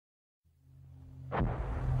Mama,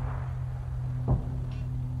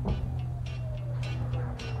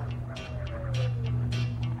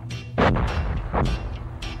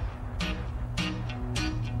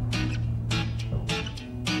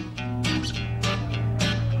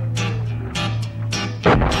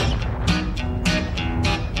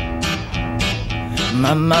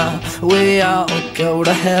 we all go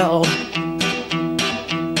to hell.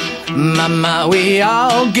 Mama, we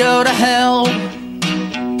all go to hell.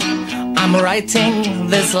 I'm writing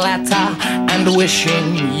this letter and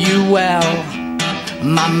wishing you well.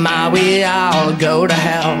 Mama, we all go to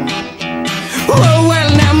hell. Oh, well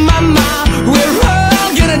now, Mama, we're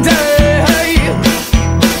all gonna die.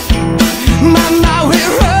 Mama,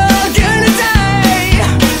 we're all gonna die.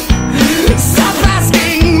 Stop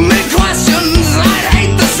asking me questions, I'd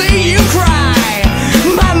hate to see you cry.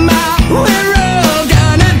 Mama, we're all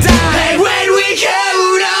gonna die. Hey, when we go,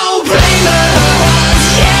 don't blame us,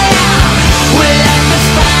 yeah. We let the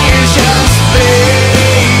fire just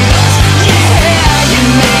feed us, yeah. You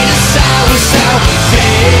made us so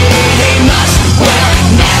famous. We'll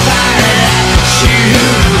never let you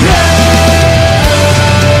go.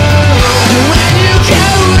 When you go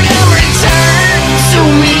to return to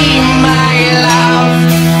me, my love.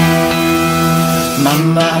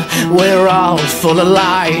 Mama, we're all full of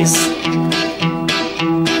lies.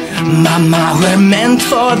 Mama, we're meant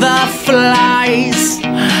for the flies.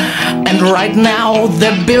 And right now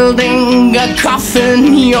they're building a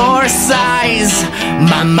coffin your size.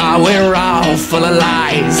 Mama, we're all full of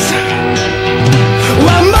lies.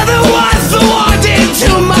 Well, Mother was the warden to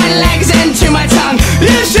my legs and to my tongue.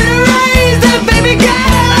 You should have raised a baby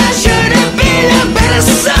girl. I should have been a better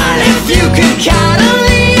son. If you could coddle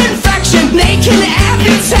the infection, naked,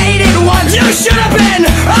 amputated ones, you should have been.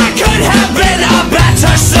 I could have been a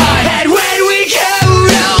better son. And when we go,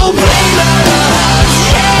 don't blame us,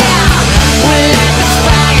 yeah. We let the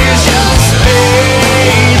fire just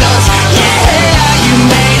feed us, yeah. You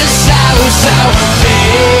made us so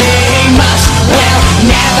famous. We'll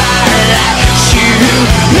never let you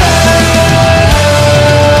go.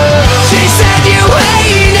 She said you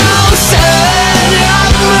ain't no son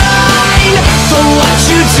of mine. For what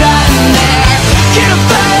you done there, can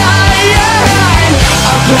find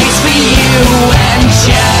a place for you and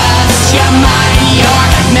just your mind, your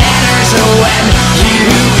manners when you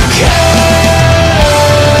go.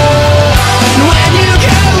 When you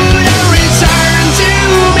go to return to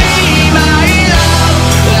me, my love.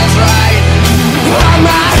 That's right.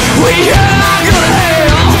 Mama, we are gonna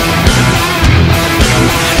hell.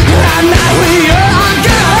 Mama, we are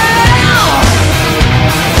gonna hell.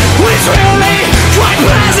 Which will be quite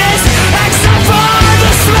pleasant, except for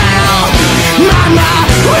the smell. Mama,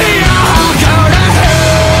 we all go to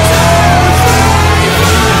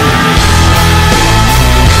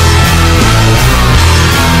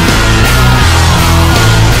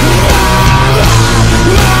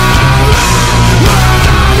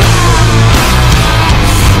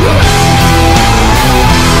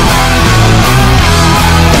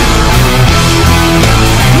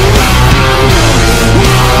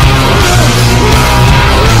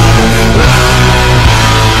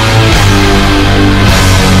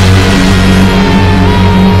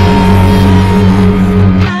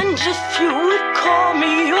And if you would call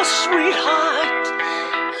me your sweetheart,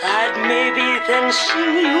 I'd maybe then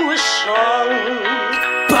sing you a song.